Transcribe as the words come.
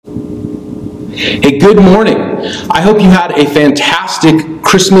Hey, good morning. I hope you had a fantastic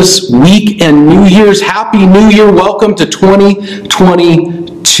Christmas week and New Year's. Happy New Year. Welcome to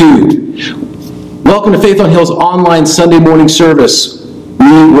 2022. Welcome to Faith on Hill's online Sunday morning service.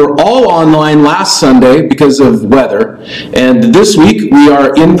 We were all online last Sunday because of weather, and this week we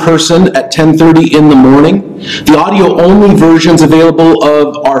are in person at 10:30 in the morning. The audio-only versions available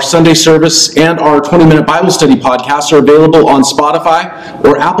of our Sunday service and our 20-minute Bible study podcasts are available on Spotify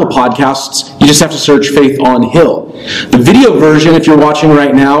or Apple Podcasts. You just have to search Faith on Hill. The video version, if you're watching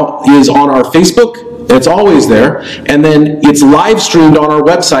right now, is on our Facebook. It's always there. And then it's live streamed on our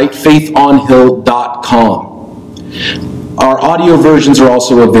website, faithonhill.com. Our audio versions are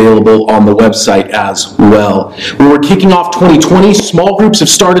also available on the website as well. When we're kicking off 2020, small groups have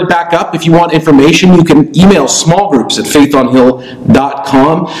started back up. If you want information, you can email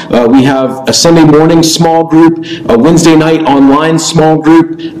smallgroups@faithonhill.com. We have a Sunday morning small group, a Wednesday night online small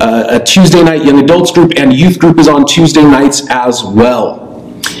group, a Tuesday night young adults group, and youth group is on Tuesday nights as well.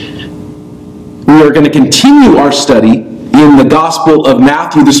 We are going to continue our study in the Gospel of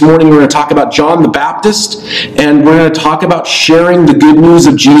Matthew. This morning we're going to talk about John the Baptist, and we're going to talk about sharing the good news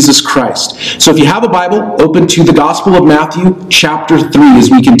of Jesus Christ. So if you have a Bible, open to the Gospel of Matthew, chapter 3, as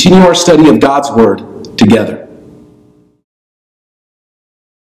we continue our study of God's Word together.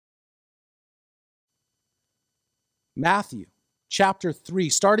 Matthew, chapter 3,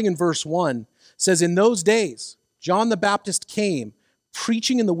 starting in verse 1, says, "In those days, John the Baptist came,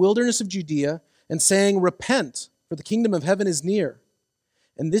 preaching in the wilderness of Judea, and saying, 'Repent, for the kingdom of heaven is near.'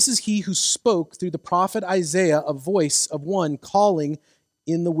 And this is he who spoke through the prophet Isaiah, a voice of one calling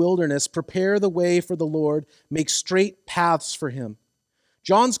in the wilderness, 'Prepare the way for the Lord, make straight paths for him.'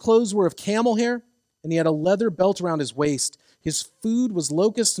 John's clothes were of camel hair, and he had a leather belt around his waist. His food was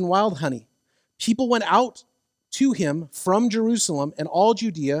locusts and wild honey. People went out to him from Jerusalem and all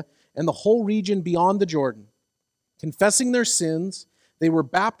Judea and the whole region beyond the Jordan. Confessing their sins, they were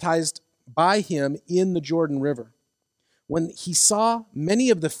baptized by him in the Jordan River. When he saw many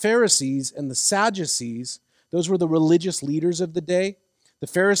of the Pharisees and the Sadducees," those were the religious leaders of the day. The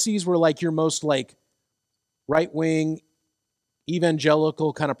Pharisees were like your most right-wing,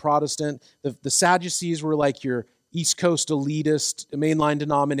 evangelical kind of Protestant. The Sadducees were like your East Coast elitist, mainline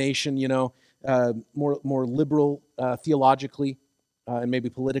denomination, more liberal theologically and maybe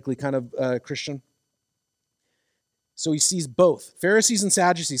politically kind of Christian. So he sees both, Pharisees and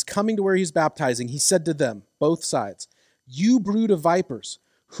Sadducees, coming to where he's baptizing. He said to them, both sides, "You brood of vipers,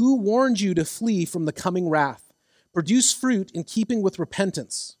 who warned you to flee from the coming wrath? Produce fruit in keeping with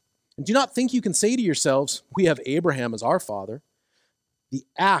repentance. And do not think you can say to yourselves, 'We have Abraham as our father.' The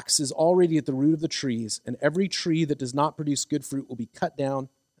axe is already at the root of the trees, and every tree that does not produce good fruit will be cut down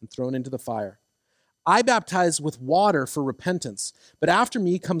and thrown into the fire. I baptize with water for repentance, but after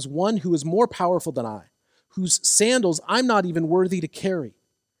me comes one who is more powerful than I, whose sandals I'm not even worthy to carry.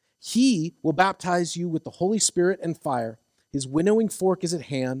 He will baptize you with the Holy Spirit and fire. His winnowing fork is in his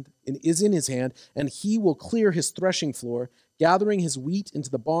hand, and he will clear his threshing floor, gathering his wheat into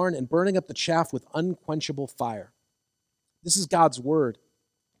the barn and burning up the chaff with unquenchable fire." This is God's word.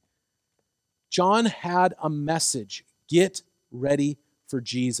 John had a message. Get ready for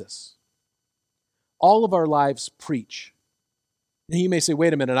Jesus. All of our lives preach. And you may say,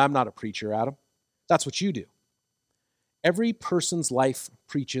 "Wait a minute, I'm not a preacher, Adam." That's what you do. Every person's life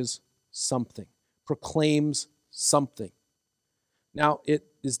preaches something, proclaims something. Now, it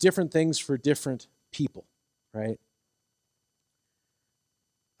is different things for different people, right?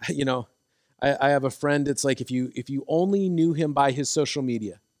 I have a friend, it's like if you only knew him by his social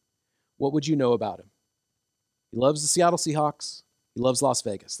media, what would you know about him? He loves the Seattle Seahawks. He loves Las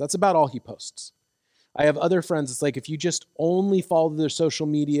Vegas. That's about all he posts. I have other friends, it's like if you just only followed their social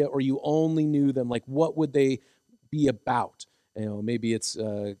media or you only knew them, like what would they be about? Maybe it's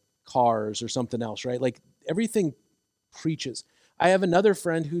cars or something else, right? Like everything preaches. I have another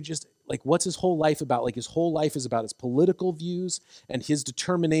friend who just, what's his whole life about? His whole life is about his political views and his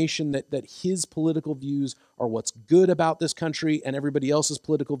determination that his political views are what's good about this country and everybody else's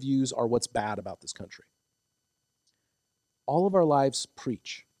political views are what's bad about this country. All of our lives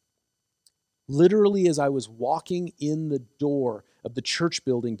preach. Literally, as I was walking in the door of the church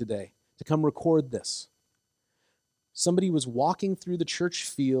building today to come record this, somebody was walking through the church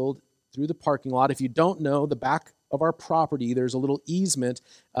field, through the parking lot. If you don't know, the back of our property, there's a little easement,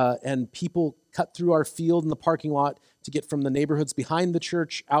 and people cut through our field in the parking lot to get from the neighborhoods behind the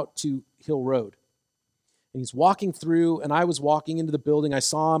church out to Hill Road. And he's walking through, and I was walking into the building. I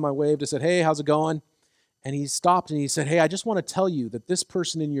saw him, I waved, I said, "Hey, how's it going?" And he stopped and he said, "Hey, I just want to tell you that this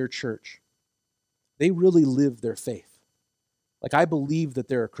person in your church, they really live their faith. I believe that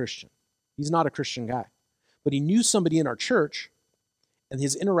they're a Christian." He's not a Christian guy. But he knew somebody in our church, and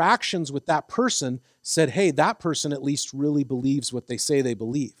his interactions with that person said, hey, that person at least really believes what they say they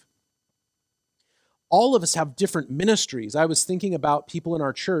believe. All of us have different ministries. I was thinking about people in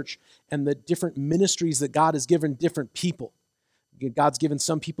our church and the different ministries that God has given different people. God's given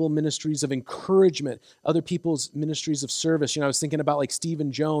some people ministries of encouragement, other people's ministries of service. I was thinking about like Steve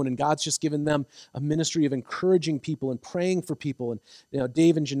and Joan, and God's just given them a ministry of encouraging people and praying for people. And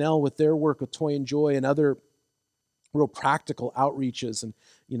Dave and Janelle with their work with Toy and Joy and other real practical outreaches.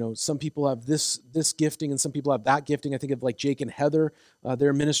 And some people have this gifting and some people have that gifting. I think of like Jake and Heather,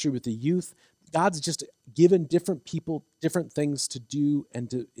 their ministry with the youth. God's just given different people different things to do and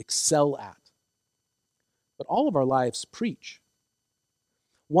to excel at. But all of our lives preach.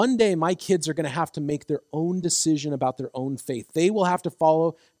 One day, my kids are going to have to make their own decision about their own faith. They will have to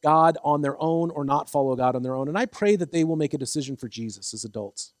follow God on their own or not follow God on their own. And I pray that they will make a decision for Jesus as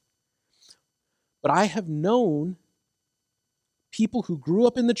adults. But I have known people who grew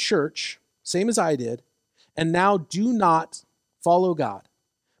up in the church, same as I did, and now do not follow God.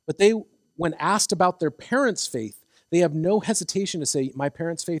 But they, when asked about their parents' faith, they have no hesitation to say, my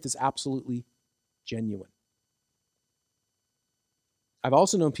parents' faith is absolutely genuine. I've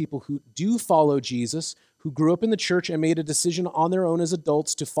also known people who do follow Jesus, who grew up in the church and made a decision on their own as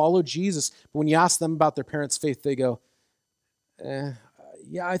adults to follow Jesus. But when you ask them about their parents' faith, they go,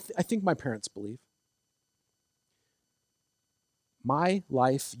 I think my parents believe. My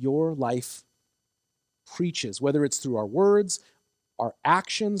life, your life preaches, whether it's through our words, our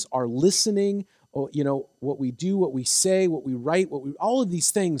actions, our listening, or, what we do, what we say, what we write, all of these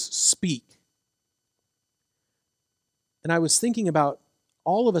things speak. And I was thinking about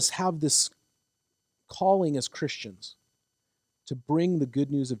all of us have this calling as Christians to bring the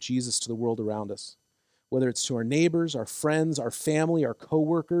good news of Jesus to the world around us, whether it's to our neighbors, our friends, our family, our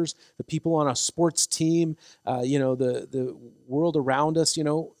coworkers, the people on a sports team, the world around us,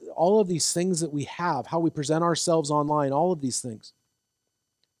 all of these things that we have, how we present ourselves online, all of these things.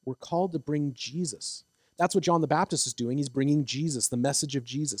 We're called to bring Jesus. That's what John the Baptist is doing. He's bringing Jesus, the message of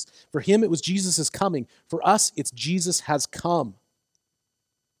Jesus. For him, it was Jesus is coming. For us, it's Jesus has come.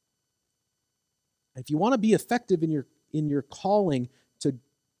 If you want to be effective in your calling to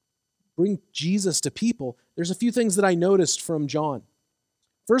bring Jesus to people, there's a few things that I noticed from John.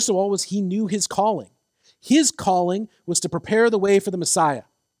 First of all was he knew his calling. His calling was to prepare the way for the Messiah.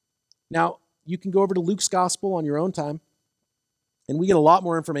 Now, you can go over to Luke's gospel on your own time, and we get a lot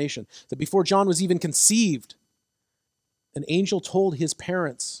more information. That before John was even conceived, an angel told his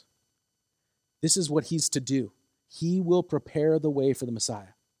parents, this is what he's to do. He will prepare the way for the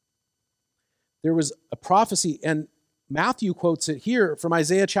Messiah. There was a prophecy, and Matthew quotes it here from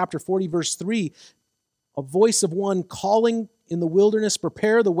Isaiah chapter 40, verse 3, a voice of one calling in the wilderness,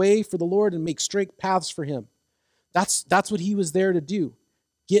 prepare the way for the Lord and make straight paths for him. That's what he was there to do,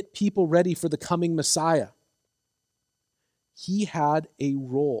 get people ready for the coming Messiah. He had a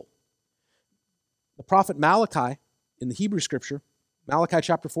role. The prophet Malachi in the Hebrew scripture, Malachi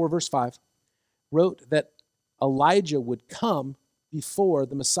chapter 4, verse 5, wrote that Elijah would come before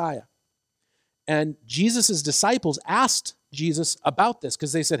the Messiah. And Jesus' disciples asked Jesus about this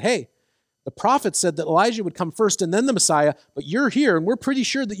because they said, hey, the prophet said that Elijah would come first and then the Messiah, but you're here and we're pretty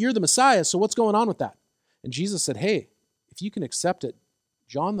sure that you're the Messiah, so what's going on with that? And Jesus said, hey, if you can accept it,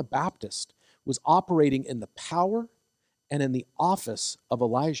 John the Baptist was operating in the power and in the office of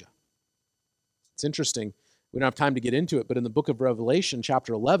Elijah. It's interesting. We don't have time to get into it, but in the book of Revelation,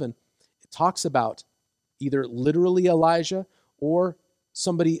 chapter 11, it talks about either literally Elijah or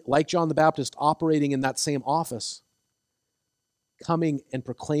somebody like John the Baptist operating in that same office, coming and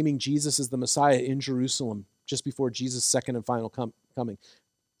proclaiming Jesus as the Messiah in Jerusalem just before Jesus' second and final coming.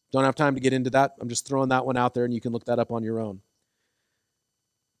 Don't have time to get into that. I'm just throwing that one out there, and you can look that up on your own.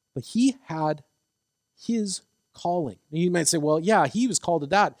 But he had his calling. And you might say, well, yeah, he was called to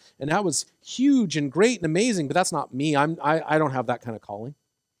that, and that was huge and great and amazing, but that's not me. I don't have that kind of calling.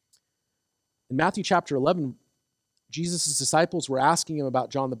 In Matthew chapter 11, Jesus' disciples were asking him about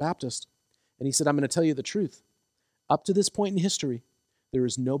John the Baptist, and he said, I'm going to tell you the truth. Up to this point in history, there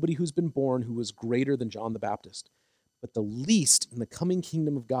is nobody who's been born who was greater than John the Baptist, but the least in the coming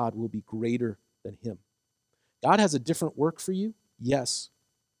kingdom of God will be greater than him. God has a different work for you, yes,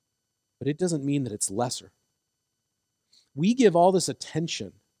 but it doesn't mean that it's lesser. We give all this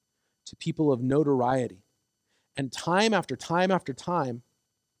attention to people of notoriety, and time after time after time,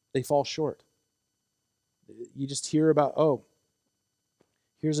 they fall short. You just hear about, oh,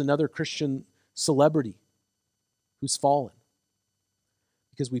 here's another Christian celebrity who's fallen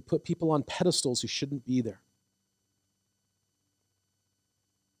because we put people on pedestals who shouldn't be there.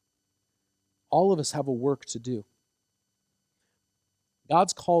 All of us have a work to do.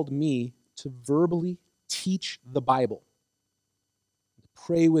 God's called me to verbally teach the Bible, to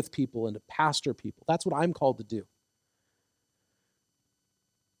pray with people and to pastor people. That's what I'm called to do.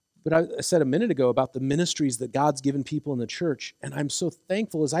 But I said a minute ago about the ministries that God's given people in the church, and I'm so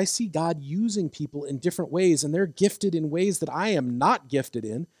thankful as I see God using people in different ways, and they're gifted in ways that I am not gifted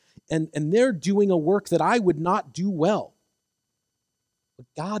in, and they're doing a work that I would not do well. But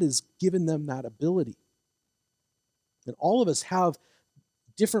God has given them that ability. And all of us have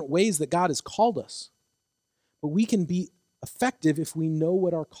different ways that God has called us. But we can be effective if we know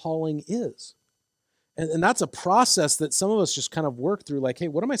what our calling is. And that's a process that some of us just kind of work through, like, hey,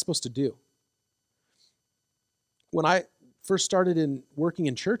 what am I supposed to do? When I first started working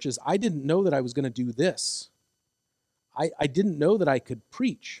in churches, I didn't know that I was going to do this. I didn't know that I could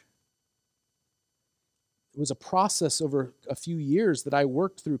preach. It was a process over a few years that I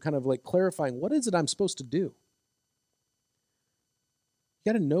worked through, kind of like clarifying, what is it I'm supposed to do?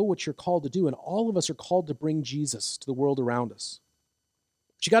 You got to know what you're called to do, and all of us are called to bring Jesus to the world around us.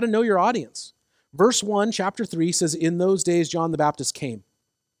 But you got to know your audience. Verse 1, chapter 3 says, in those days John the Baptist came.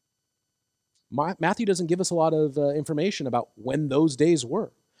 Matthew doesn't give us a lot of information about when those days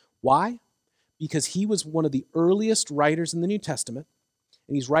were. Why? Because he was one of the earliest writers in the New Testament,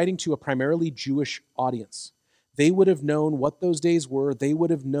 and he's writing to a primarily Jewish audience. They would have known what those days were. They would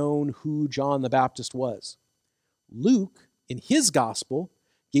have known who John the Baptist was. Luke, in his gospel,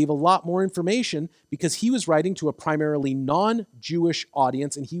 gave a lot more information because he was writing to a primarily non-Jewish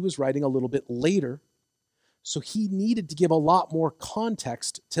audience, and he was writing a little bit later. So he needed to give a lot more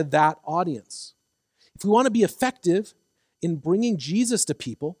context to that audience. If we want to be effective in bringing Jesus to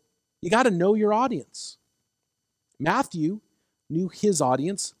people, you got to know your audience. Matthew knew his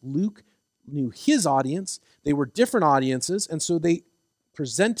audience. Luke knew his audience. They were different audiences, and so they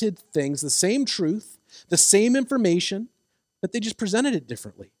presented things, the same truth, the same information, but they just presented it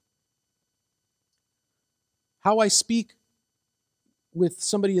differently. How I speak with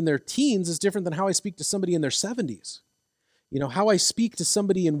somebody in their teens is different than how I speak to somebody in their 70s. You know, how I speak to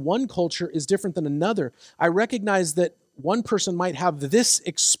somebody in one culture is different than another. I recognize that one person might have this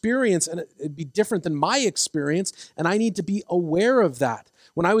experience and it'd be different than my experience, and I need to be aware of that.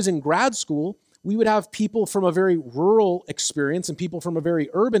 When I was in grad school, we would have people from a very rural experience and people from a very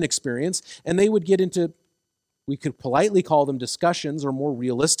urban experience, and they would get into, we could politely call them discussions, or more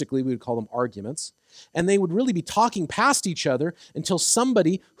realistically, we would call them arguments. And they would really be talking past each other until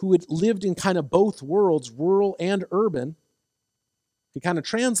somebody who had lived in kind of both worlds, rural and urban, could kind of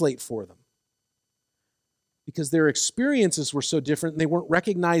translate for them. Because their experiences were so different, and they weren't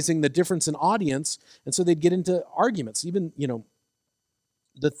recognizing the difference in audience, and so they'd get into arguments. Even,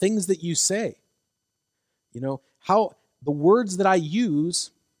 the things that you say, how the words that I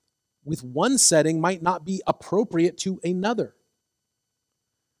use with one setting might not be appropriate to another.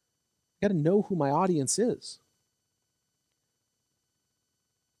 I got to know who my audience is.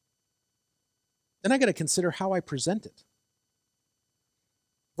 Then I got to consider how I present it.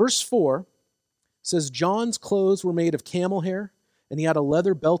 Verse 4 says, John's clothes were made of camel hair, and he had a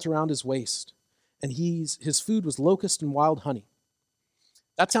leather belt around his waist, and his food was locust and wild honey.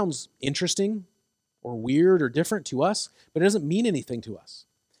 That sounds interesting or weird or different to us, but it doesn't mean anything to us.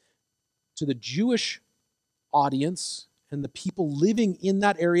 To the Jewish audience and the people living in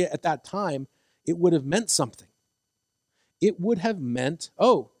that area at that time, it would have meant something. It would have meant,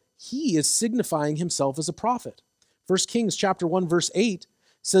 he is signifying himself as a prophet. 1 Kings chapter 1, verse 8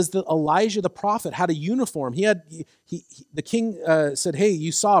 says that Elijah the prophet had a uniform. The king said, hey,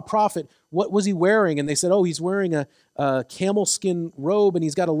 you saw a prophet. What was he wearing? And they said, he's wearing a camel skin robe and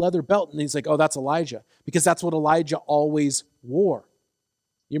he's got a leather belt. And he's like, that's Elijah, because that's what Elijah always wore.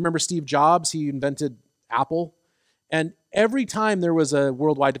 You remember Steve Jobs? He invented Apple. And every time there was a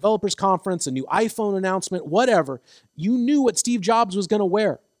Worldwide Developers Conference, a new iPhone announcement, whatever, you knew what Steve Jobs was going to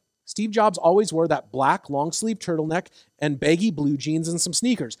wear. Steve Jobs always wore that black long-sleeve turtleneck and baggy blue jeans and some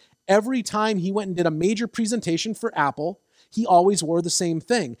sneakers. Every time he went and did a major presentation for Apple, he always wore the same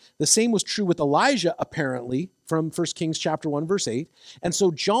thing. The same was true with Elijah, apparently, from 1 Kings chapter 1, verse 8. And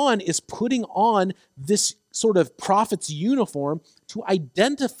so John is putting on this sort of prophet's uniform to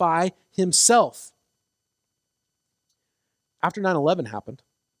identify himself. After 9/11 happened,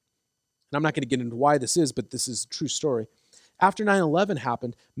 and I'm not going to get into why this is, but this is a true story. After 9/11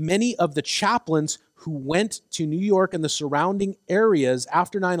 happened, many of the chaplains who went to New York and the surrounding areas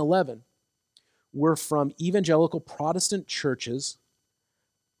after 9/11 were from evangelical Protestant churches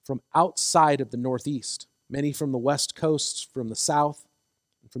from outside of the Northeast, many from the West Coast, from the South,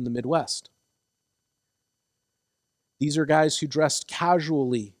 and from the Midwest. These are guys who dressed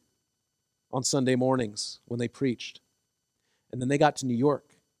casually, on Sunday mornings when they preached. And then they got to New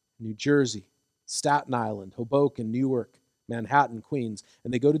York, New Jersey, Staten Island, Hoboken, Newark, Manhattan, Queens,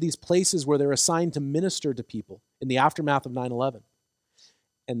 and they go to these places where they're assigned to minister to people in the aftermath of 9/11.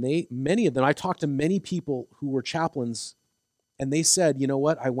 And many of them, I talked to many people who were chaplains, and they said, you know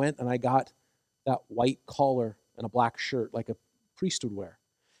what, I went and I got that white collar and a black shirt like a priest would wear.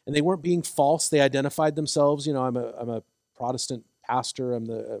 And they weren't being false. They identified themselves. You know, I'm a Protestant pastor. I'm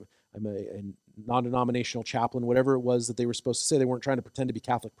a non-denominational chaplain, whatever it was that they were supposed to say. They weren't trying to pretend to be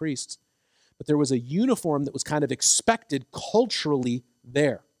Catholic priests. But there was a uniform that was kind of expected culturally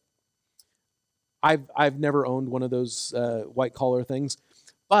there. I've never owned one of those white collar things,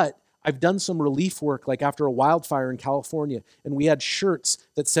 but I've done some relief work, like after a wildfire in California, and we had shirts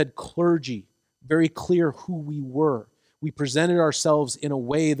that said clergy, very clear who we were. We presented ourselves in a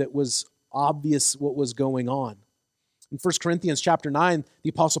way that was obvious what was going on. In 1 Corinthians chapter 9, the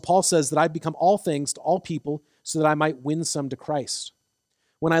Apostle Paul says that I've become all things to all people so that I might win some to Christ.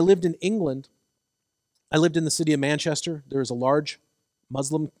 When I lived in England, I lived in the city of Manchester. There is a large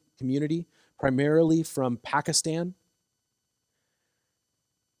Muslim community, primarily from Pakistan.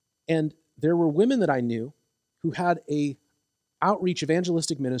 And there were women that I knew who had a outreach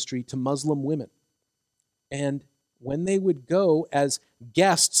evangelistic ministry to Muslim women. And when they would go as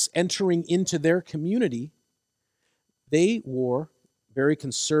guests entering into their community, they wore very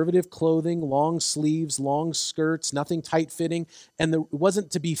conservative clothing, long sleeves, long skirts, nothing tight-fitting, and it wasn't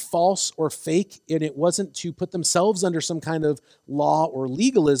to be false or fake, and it wasn't to put themselves under some kind of law or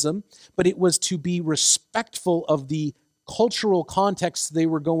legalism, but it was to be respectful of the cultural context they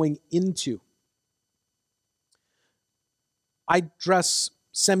were going into. I dress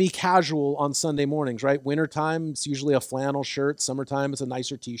semi-casual on Sunday mornings, right? Wintertime, it's usually a flannel shirt. Summertime, it's a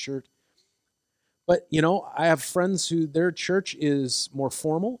nicer t-shirt. But, you know, I have friends who their church is more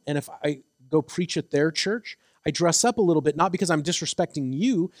formal, and if I go preach at their church, I dress up a little bit, not because I'm disrespecting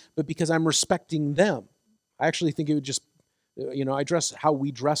you, but because I'm respecting them. I actually think it would just, you know, I dress how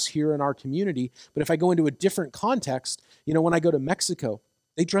we dress here in our community, but if I go into a different context, you know, when I go to Mexico,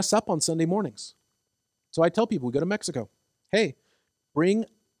 they dress up on Sunday mornings. So I tell people, we go to Mexico, hey, bring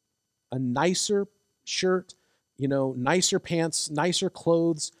a nicer shirt, you know, nicer pants, nicer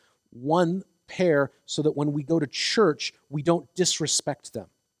clothes, one pair, so that when we go to church, we don't disrespect them,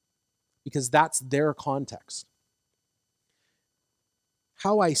 because that's their context.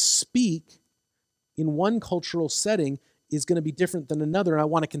 How I speak in one cultural setting is going to be different than another, and I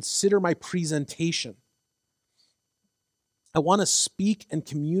want to consider my presentation. I want to speak and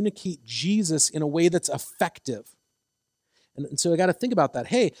communicate Jesus in a way that's effective. And so I got to think about that.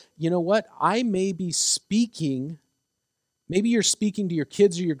 Hey, you know what? I may be speaking, maybe you're speaking to your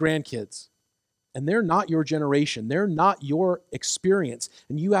kids or your grandkids, and they're not your generation. They're not your experience.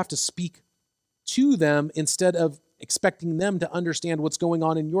 And you have to speak to them instead of expecting them to understand what's going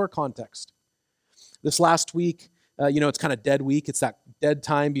on in your context. This last week, you know, it's kind of dead week. It's that dead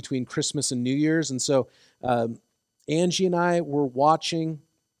time between Christmas and New Year's. And so Angie and I were watching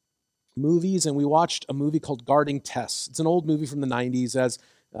movies, and we watched a movie called Guarding Tess. It's an old movie from the 90s as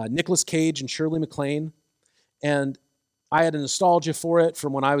Nicolas Cage and Shirley MacLaine. And I had a nostalgia for it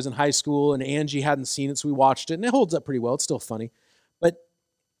from when I was in high school, and Angie hadn't seen it, so we watched it, and it holds up pretty well. It's still funny. But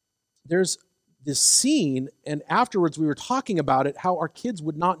there's this scene, and afterwards we were talking about it, how our kids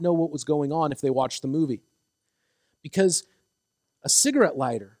would not know what was going on if they watched the movie. Because a cigarette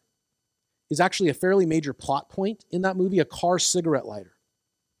lighter is actually a fairly major plot point in that movie, a car cigarette lighter.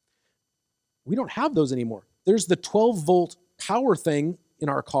 We don't have those anymore. There's the 12-volt power thing in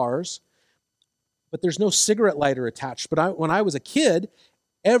our cars, but there's no cigarette lighter attached. But when I was a kid,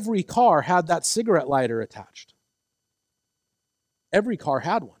 every car had that cigarette lighter attached. Every car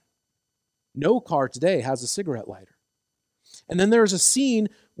had one. No car today has a cigarette lighter. And then there's a scene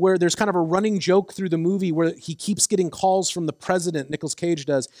where there's kind of a running joke through the movie where he keeps getting calls from the president, Nicolas Cage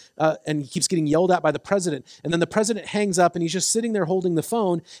does, and he keeps getting yelled at by the president. And then the president hangs up, and he's just sitting there holding the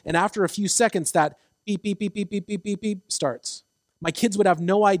phone, and after a few seconds, that beep, beep, beep, beep, beep, beep, beep, beep starts. My kids would have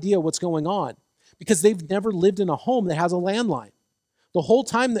no idea what's going on because they've never lived in a home that has a landline. The whole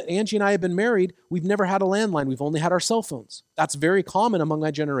time that Angie and I have been married, we've never had a landline. We've only had our cell phones. That's very common among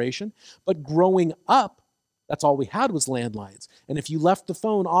my generation. But growing up, that's all we had was landlines. And if you left the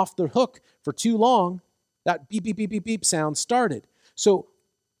phone off the hook for too long, that beep, beep, beep, beep, beep sound started. So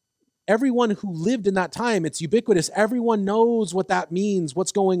everyone who lived in that time, it's ubiquitous. Everyone knows what that means,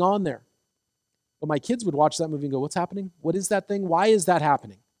 what's going on there. But my kids would watch that movie and go, what's happening? What is that thing? Why is that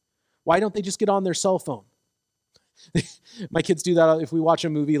happening? Why don't they just get on their cell phone? My kids do that if we watch a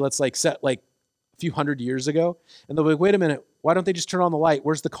movie, let's like set like a few hundred years ago, and they'll be like, wait a minute, why don't they just turn on the light?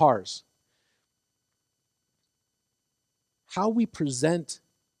 Where's the cars? how we present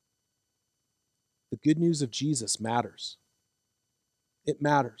the good news of Jesus matters. It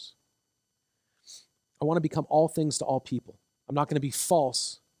matters. I want to become all things to all people. I'm not going to be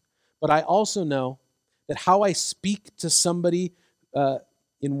false, but I also know that how I speak to somebody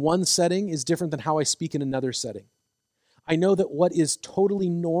in one setting is different than how I speak in another setting. I know that what is totally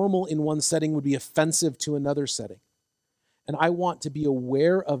normal in one setting would be offensive to another setting. And I want to be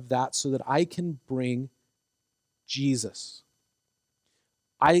aware of that so that I can bring Jesus.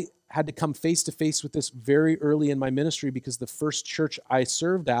 I had to come face to face with this very early in my ministry because the first church I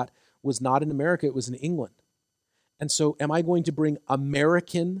served at was not in America, it was in England. And so am I going to bring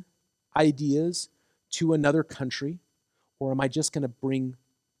American ideas to another country, or am I just going to bring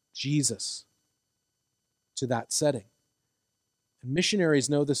Jesus to that setting? And missionaries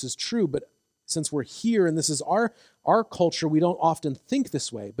know this is true, but since we're here and this is our culture, we don't often think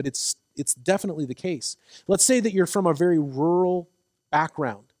this way, but it's definitely the case. Let's say that you're from a very rural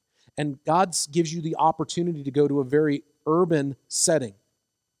background and God gives you the opportunity to go to a very urban setting.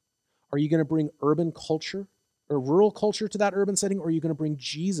 Are you going to bring urban culture or rural culture to that urban setting, or are you going to bring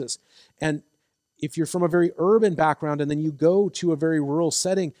Jesus? And if you're from a very urban background and then you go to a very rural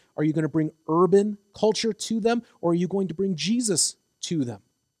setting, are you going to bring urban culture to them, or are you going to bring Jesus to them?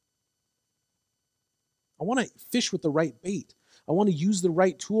 I want to fish with the right bait. I want to use the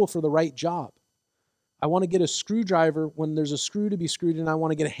right tool for the right job. I want to get a screwdriver when there's a screw to be screwed in. I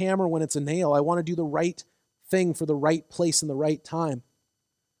want to get a hammer when it's a nail. I want to do the right thing for the right place and the right time.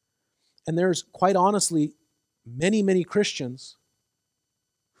 And there's, quite honestly, many, many Christians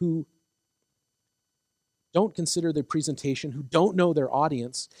who don't consider their presentation, who don't know their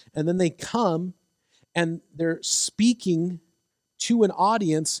audience, and then they come and they're speaking to an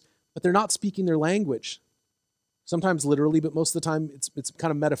audience, but they're not speaking their language. Sometimes literally, but most of the time it's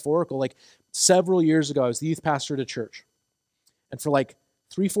kind of metaphorical. Like several years ago, I was the youth pastor at a church, and for like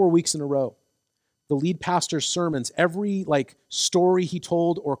 3-4 weeks in a row, the lead pastor's sermons, every like story he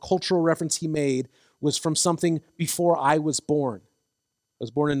told or cultural reference he made was from something before I was born. I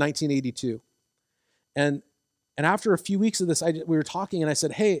was born in 1982. And after a few weeks of this, we were talking and I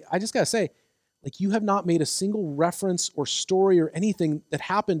said, hey, I just got to say, like, you have not made a single reference or story or anything that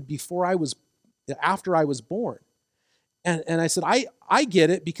happened after I was born. And I said, I get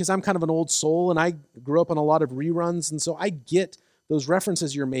it because I'm kind of an old soul and I grew up on a lot of reruns. And so I get those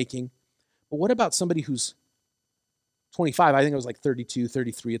references you're making. But what about somebody who's 25? I think I was like 32,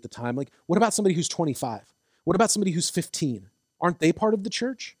 33 at the time. Like, what about somebody who's 25? What about somebody who's 15? Aren't they part of the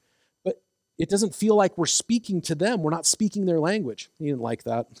church? But it doesn't feel like we're speaking to them. We're not speaking their language. He didn't like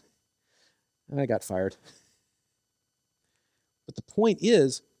that. I got fired. But the point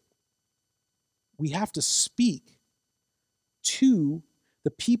is, we have to speak to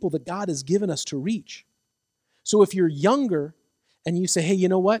the people that God has given us to reach. So if you're younger and you say, hey, you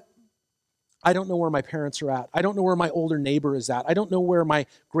know what? I don't know where my parents are at. I don't know where my older neighbor is at. I don't know where my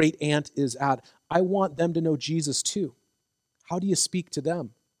great aunt is at. I want them to know Jesus too. How do you speak to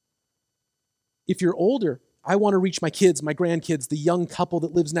them? If you're older, I want to reach my kids, my grandkids, the young couple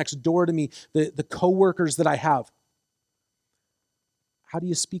that lives next door to me, the coworkers that I have. How do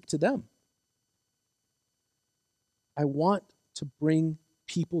you speak to them? I want to bring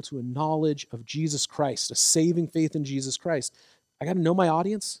people to a knowledge of Jesus Christ, a saving faith in Jesus Christ. I got to know my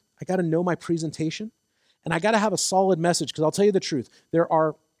audience. I got to know my presentation. And I got to have a solid message, because I'll tell you the truth. There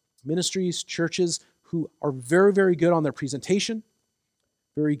are ministries, churches who are very, very good on their presentation,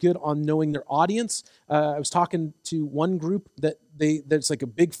 very good on knowing their audience. I was talking to one group that's like a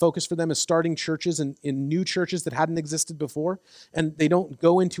big focus for them is starting churches in new churches that hadn't existed before. And they don't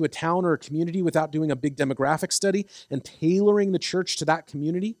go into a town or a community without doing a big demographic study and tailoring the church to that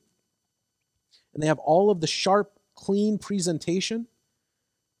community. And they have all of the sharp, clean presentation.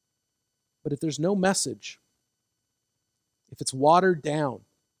 But if there's no message, if it's watered down,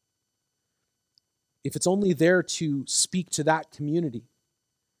 if it's only there to speak to that community,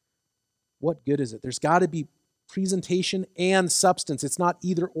 what good is it? There's got to be presentation and substance. It's not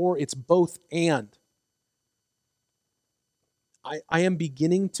either or, it's both and. I am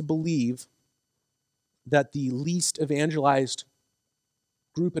beginning to believe that the least evangelized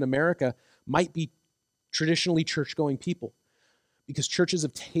group in America might be traditionally church-going people, because churches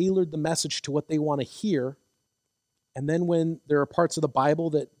have tailored the message to what they want to hear, and then when there are parts of the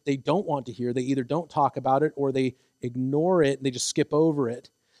Bible that they don't want to hear, they either don't talk about it or they ignore it and they just skip over it,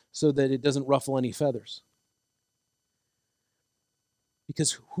 so that it doesn't ruffle any feathers.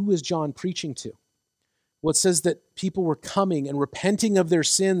 Because who is John preaching to? Well, it says that people were coming and repenting of their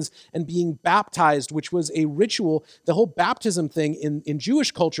sins and being baptized, which was a ritual. The whole baptism thing in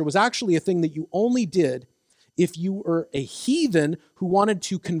Jewish culture was actually a thing that you only did if you were a heathen who wanted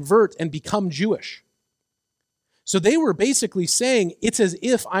to convert and become Jewish. So they were basically saying, it's as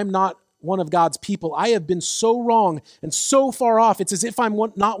if I'm not one of God's people. I have been so wrong and so far off. It's as if I'm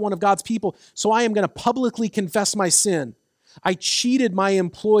not one of God's people. So I am going to publicly confess my sin. I cheated my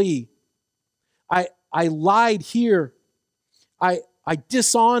employee. I lied here. I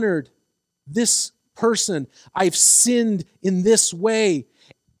dishonored this person. I've sinned in this way.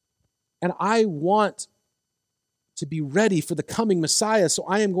 And I want to be ready for the coming Messiah. So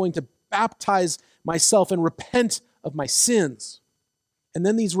I am going to baptize myself and repent of my sins. And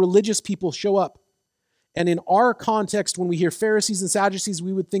then these religious people show up. And in our context, when we hear Pharisees and Sadducees,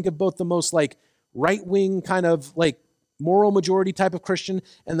 we would think of both the most like right-wing kind of like moral majority type of Christian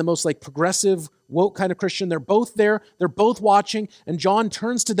and the most like progressive, woke kind of Christian. They're both there. They're both watching. And John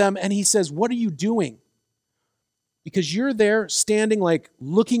turns to them and he says, what are you doing? Because you're there standing like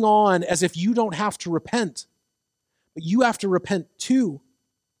looking on as if you don't have to repent. But you have to repent too.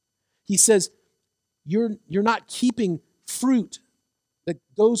 He says, you're not keeping fruit that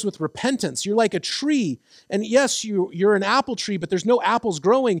goes with repentance. You're like a tree. And yes, you're an apple tree, but there's no apples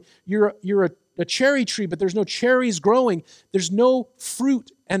growing. You're a cherry tree, but there's no cherries growing. There's no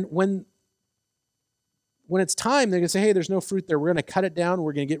fruit. And when it's time, they're going to say, hey, there's no fruit there. We're going to cut it down.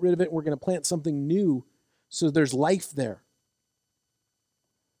 We're going to get rid of it. We're going to plant something new so there's life there.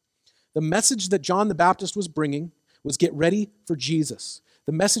 The message that John the Baptist was bringing was get ready for Jesus.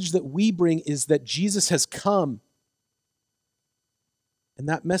 The message that we bring is that Jesus has come. And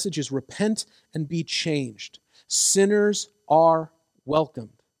that message is repent and be changed. Sinners are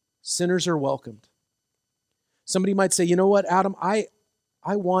welcomed. Sinners are welcomed. Somebody might say, you know what, Adam, I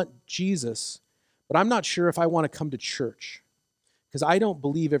want Jesus, but I'm not sure if I want to come to church because I don't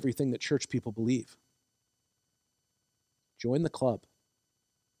believe everything that church people believe. Join the club.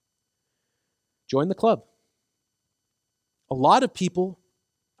 Join the club. A lot of people,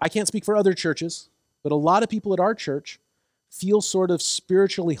 I can't speak for other churches, but a lot of people at our church feel sort of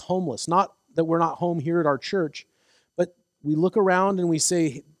spiritually homeless. Not that we're not home here at our church, but we look around and we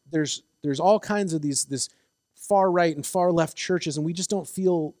say, there's all kinds of this far right and far left churches, and we just don't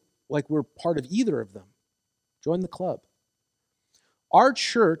feel like we're part of either of them. Join the club. Our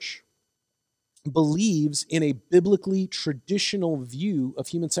church believes in a biblically traditional view of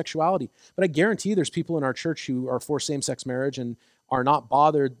human sexuality, but I guarantee there's people in our church who are for same-sex marriage and are not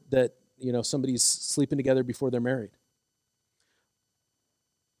bothered that somebody's sleeping together before they're married.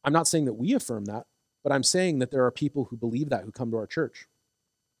 I'm not saying that we affirm that, but I'm saying that there are people who believe that who come to our church.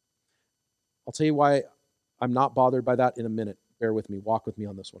 I'll tell you why I'm not bothered by that in a minute. Bear with me. Walk with me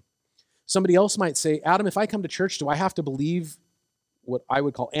on this one. Somebody else might say, Adam, if I come to church, do I have to believe what I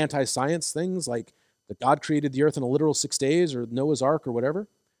would call anti-science things like that God created the earth in a literal 6 days or Noah's Ark or whatever?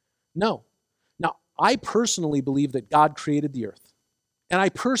 No. Now, I personally believe that God created the earth. And I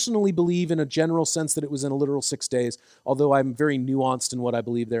personally believe in a general sense that it was in a literal 6 days, although I'm very nuanced in what I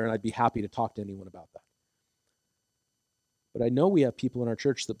believe there, and I'd be happy to talk to anyone about that. But I know we have people in our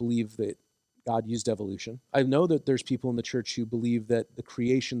church that believe that God used evolution. I know that there's people in the church who believe that the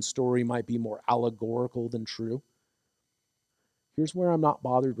creation story might be more allegorical than true. Here's where I'm not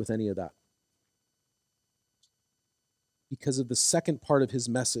bothered with any of that. Because of the second part of his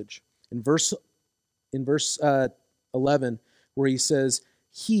message. In verse 11, where he says,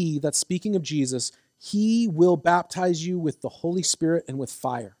 he, that's speaking of Jesus, he will baptize you with the Holy Spirit and with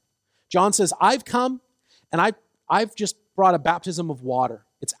fire. John says, I've come and I've just brought a baptism of water.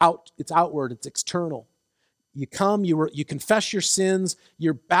 It's outward, it's external. You come, you confess your sins,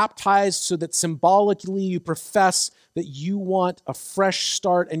 you're baptized so that symbolically you profess that you want a fresh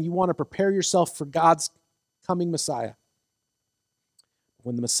start and you want to prepare yourself for God's coming Messiah.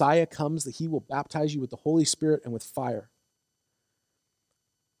 When the Messiah comes, that he will baptize you with the Holy Spirit and with fire.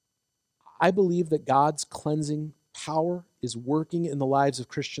 I believe that God's cleansing power is working in the lives of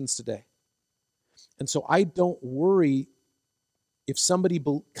Christians today. And so I don't worry if somebody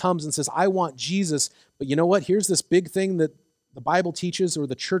comes and says, I want Jesus, but you know what? Here's this big thing that the Bible teaches or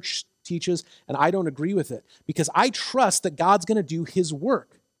the church teaches, and I don't agree with it because I trust that God's going to do his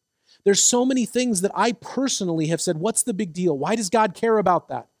work. There's so many things that I personally have said, what's the big deal? Why does God care about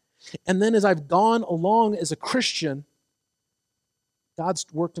that? And then as I've gone along as a Christian, God's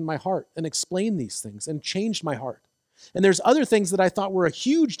worked in my heart and explained these things and changed my heart. And there's other things that I thought were a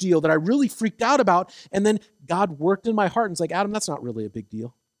huge deal that I really freaked out about, and then God worked in my heart and it's like, Adam, that's not really a big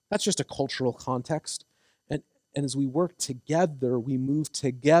deal. That's just a cultural context. And as we work together, we move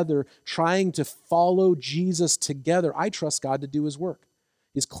together, trying to follow Jesus together. I trust God to do his work,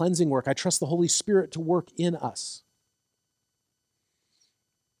 his cleansing work. I trust the Holy Spirit to work in us.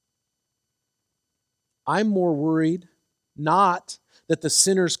 I'm more worried not that the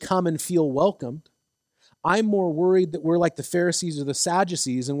sinners come and feel welcomed. I'm more worried that we're like the Pharisees or the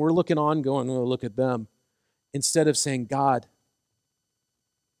Sadducees and we're looking on going, oh, look at them. Instead of saying, God,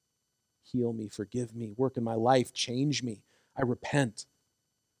 heal me, forgive me, work in my life, change me. I repent.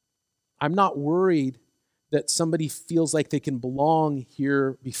 I'm not worried that somebody feels like they can belong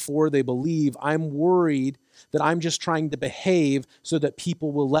here before they believe. I'm worried that I'm just trying to behave so that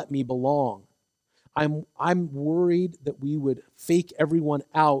people will let me belong. I'm worried that we would fake everyone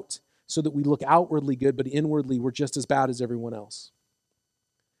out so that we look outwardly good, but inwardly we're just as bad as everyone else.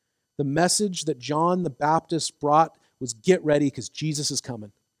 The message that John the Baptist brought was get ready because Jesus is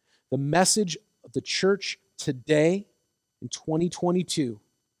coming. The message of the church today in 2022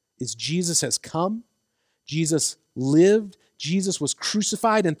 is Jesus has come, Jesus lived, Jesus was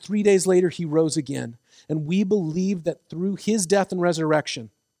crucified, and 3 days later he rose again. And we believe that through his death and resurrection,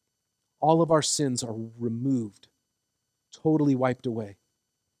 all of our sins are removed, totally wiped away.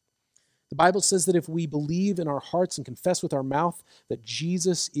 The Bible says that if we believe in our hearts and confess with our mouth that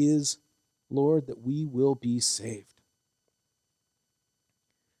Jesus is Lord, that we will be saved.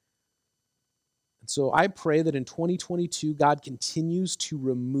 And so I pray that in 2022, God continues to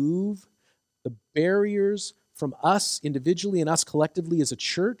remove the barriers from us individually and us collectively as a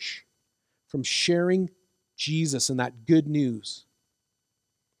church from sharing Jesus and that good news,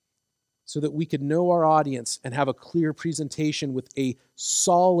 so that we could know our audience and have a clear presentation with a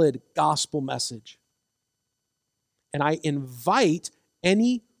solid gospel message. And I invite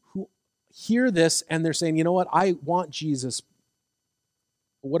any who hear this and they're saying, you know what, I want Jesus,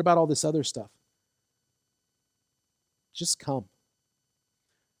 but what about all this other stuff? Just come.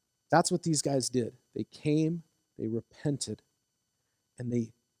 That's what these guys did. They came, they repented, and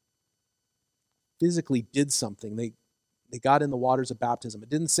they physically did something. They got in the waters of baptism. It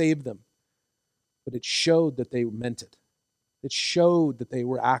didn't save them, but it showed that they meant it. It showed that they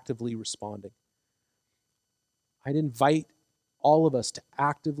were actively responding. I'd invite all of us to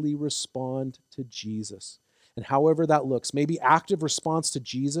actively respond to Jesus. And however that looks, maybe active response to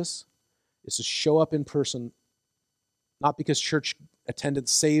Jesus is to show up in person, not because church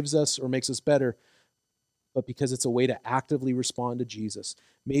attendance saves us or makes us better, but because it's a way to actively respond to Jesus.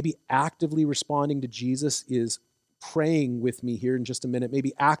 Maybe actively responding to Jesus is praying with me here in just a minute.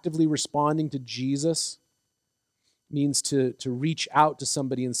 Maybe actively responding to Jesus means to reach out to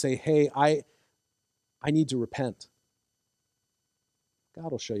somebody and say, hey, I need to repent.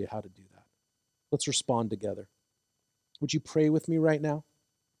 God will show you how to do that. Let's respond together. Would you pray with me right now?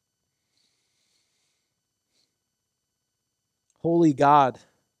 Holy God,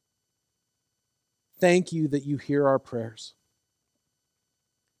 thank you that you hear our prayers.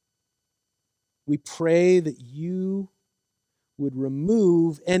 We pray that you would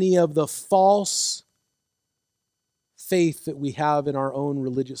remove any of the false faith that we have in our own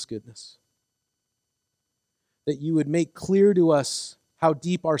religious goodness. That you would make clear to us how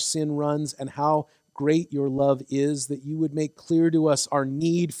deep our sin runs and how great your love is. That you would make clear to us our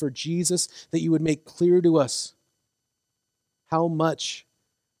need for Jesus. That you would make clear to us how much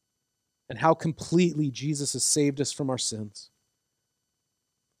and how completely Jesus has saved us from our sins.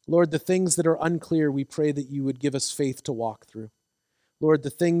 Lord, the things that are unclear, we pray that you would give us faith to walk through. Lord, the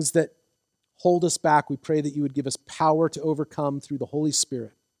things that hold us back, we pray that you would give us power to overcome through the Holy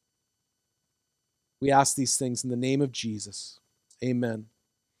Spirit. We ask these things in the name of Jesus. Amen.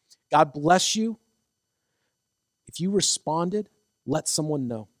 God bless you. If you responded, let someone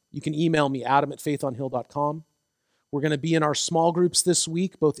know. You can email me, adam@faithonhill.com. We're going to be in our small groups this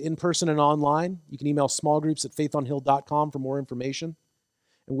week, both in person and online. You can email smallgroups@faithonhill.com for more information.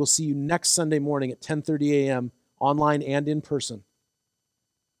 And we'll see you next Sunday morning at 10:30 a.m., online and in person,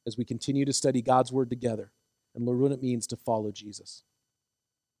 as we continue to study God's Word together and learn what it means to follow Jesus.